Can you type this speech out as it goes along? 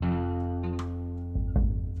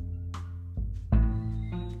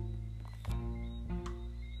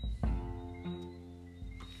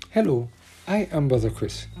Hello, I am Brother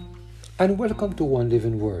Chris, and welcome to One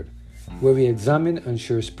Living Word, where we examine and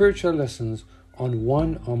share spiritual lessons on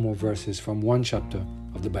one or more verses from one chapter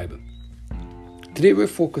of the Bible. Today we're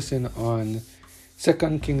focusing on 2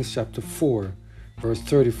 Kings chapter 4, verse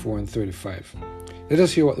 34 and 35. Let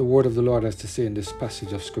us hear what the word of the Lord has to say in this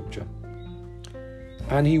passage of Scripture.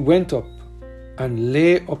 And he went up and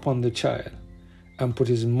lay upon the child, and put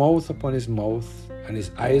his mouth upon his mouth, and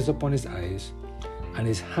his eyes upon his eyes, and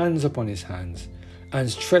his hands upon his hands, and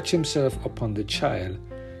stretched himself upon the child,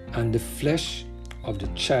 and the flesh of the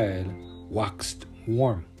child waxed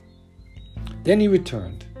warm. Then he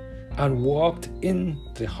returned, and walked in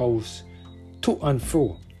the house to and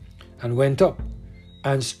fro, and went up,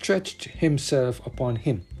 and stretched himself upon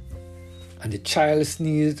him. And the child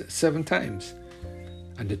sneezed 7 times,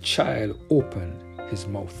 and the child opened his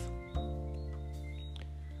mouth.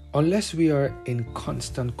 Unless we are in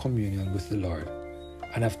constant communion with the Lord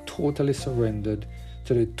and have totally surrendered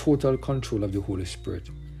to the total control of the Holy Spirit,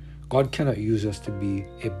 God cannot use us to be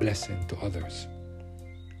a blessing to others.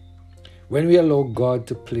 When we allow God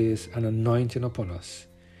to place an anointing upon us,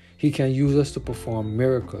 He can use us to perform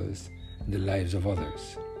miracles in the lives of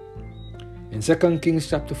others. In 2 Kings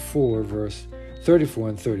chapter 4, verse 34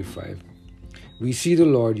 and 35, we see the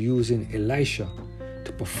Lord using Elisha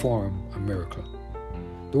to perform a miracle.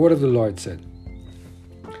 The word of the Lord said,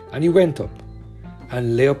 And he went up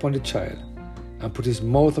and lay upon the child, and put his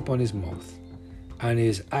mouth upon his mouth, and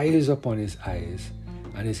his eyes upon his eyes,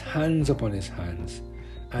 and his hands upon his hands,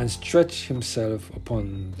 and stretched himself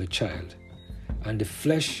upon the child, and the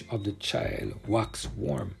flesh of the child waxed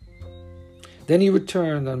warm. Then he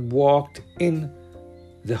returned and walked in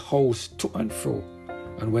the house to and fro,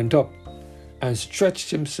 and went up, and stretched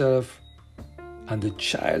himself, and the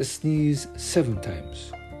child sneezed 7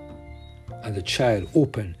 times. And the child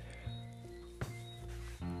opened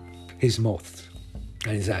his mouth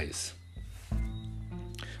and his eyes.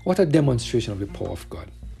 What a demonstration of the power of God.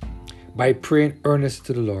 By praying earnestly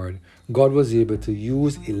to the Lord, God was able to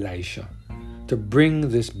use Elisha to bring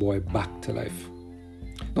this boy back to life.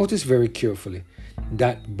 Notice very carefully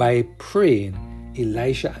that by praying,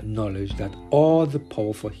 Elisha acknowledged that all the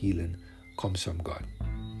power for healing comes from God.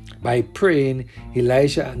 By praying,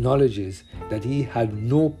 Elisha acknowledges that he had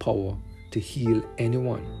no power to heal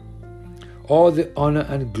anyone. All the honor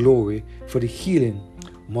and glory for the healing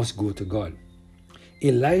must go to God.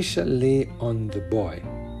 Elisha lay on the boy,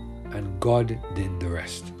 and God did the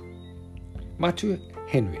rest. Matthew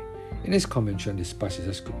Henry, in his commentary on this passage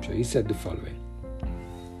of Scripture, he said the following: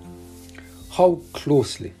 How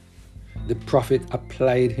closely the prophet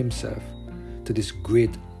applied himself to this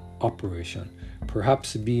great operation,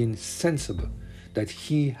 perhaps being sensible that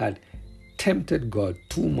he had tempted God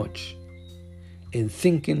too much in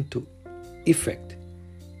thinking to effect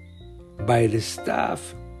by the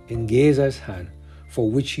staff in Gehazi's hand, for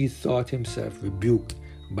which he thought himself rebuked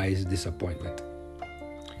by his disappointment.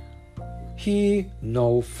 He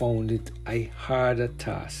now found it a harder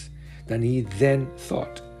task than he then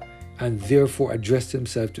thought, and therefore addressed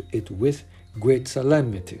himself to it with great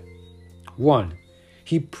solemnity. 1.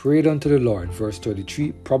 He prayed unto the Lord, verse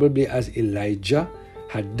 33, probably as Elijah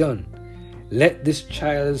had done. Let this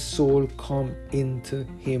child's soul come into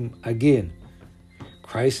him again.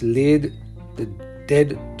 Christ laid the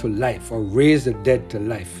dead to life, or raised the dead to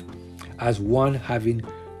life, as one having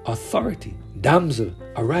authority. Damsel,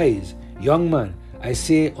 arise. Young man, I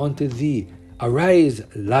say unto thee, arise,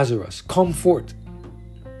 Lazarus, come forth.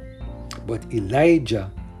 But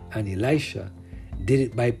Elijah and Elisha did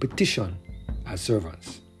it by petition as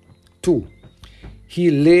servants. 2.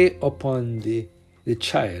 He lay upon the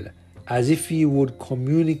child as if he would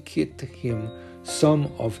communicate to him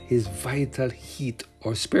some of his vital heat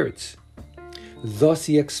or spirits. Thus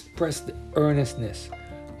he expressed the earnestness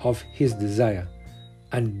of his desire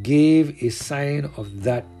and gave a sign of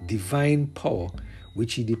that divine power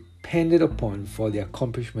which he depended upon for the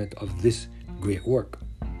accomplishment of this great work.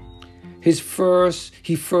 He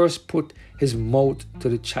first put his mouth to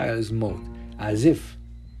the child's mouth, as if,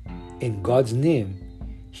 in God's name,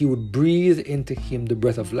 he would breathe into him the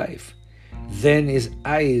breath of life. Then his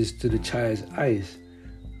eyes to the child's eyes,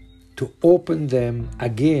 to open them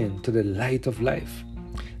again to the light of life.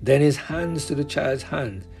 Then his hands to the child's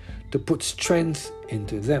hands, to put strength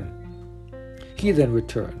into them. He then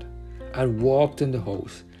returned and walked in the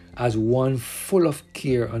house as one full of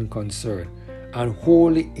care and concern, and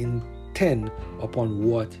wholly intent upon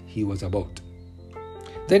what he was about.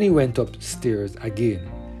 Then he went upstairs again,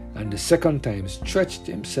 and the second time stretched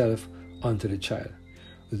himself unto the child.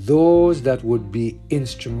 Those that would be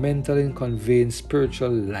instrumental in conveying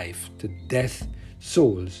spiritual life to death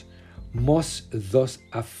souls must thus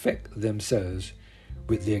affect themselves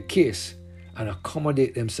with their case and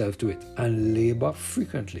accommodate themselves to it and labor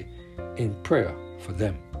frequently in prayer for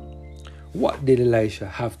them. What did Elisha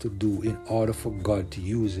have to do in order for God to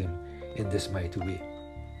use him in this mighty way?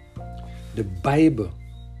 The Bible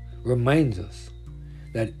reminds us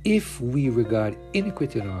that if we regard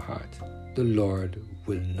iniquity in our heart, the Lord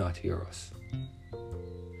will not hear us.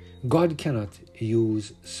 God cannot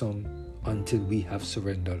use some until we have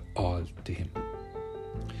surrendered all to him.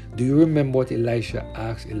 Do you remember what Elisha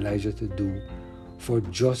asked Elijah to do for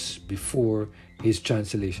just before his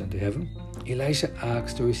translation to heaven? Elisha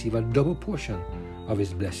asked to receive a double portion of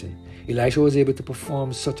his blessing. Elisha was able to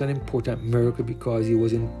perform such an important miracle because he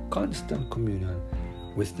was in constant communion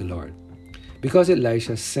with the Lord. Because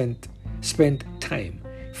Elisha spent time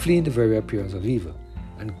fleeing the very appearance of evil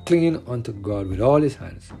and clinging unto God with all his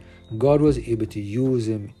hands, God was able to use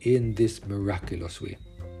him in this miraculous way.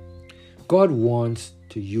 God wants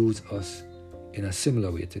to use us in a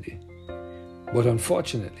similar way today. But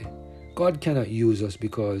unfortunately, God cannot use us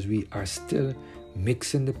because we are still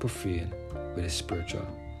mixing the profane with the spiritual.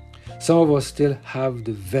 Some of us still have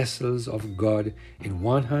the vessels of God in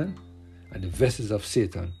one hand and the vessels of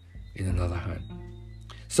Satan in another hand.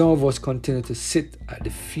 Some of us continue to sit at the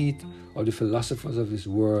feet of the philosophers of this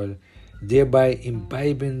world, thereby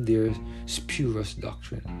imbibing their spurious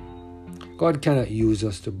doctrine. God cannot use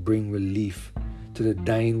us to bring relief to the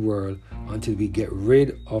dying world until we get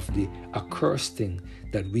rid of the accursed thing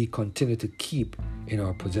that we continue to keep in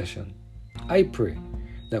our possession. I pray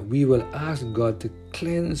that we will ask God to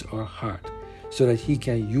cleanse our heart so that he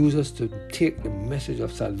can use us to take the message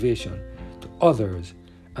of salvation to others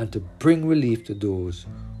and to bring relief to those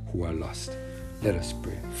who are lost. Let us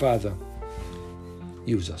pray. Father,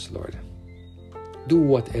 use us, Lord. Do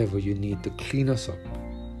whatever you need to clean us up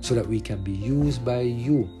so that we can be used by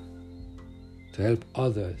you to help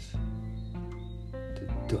others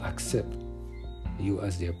to accept you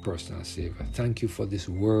as their personal Savior. Thank you for this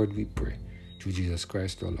word, we pray. Through Jesus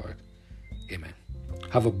Christ, our Lord. Amen.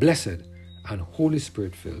 Have a blessed and Holy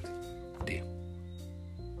Spirit-filled day.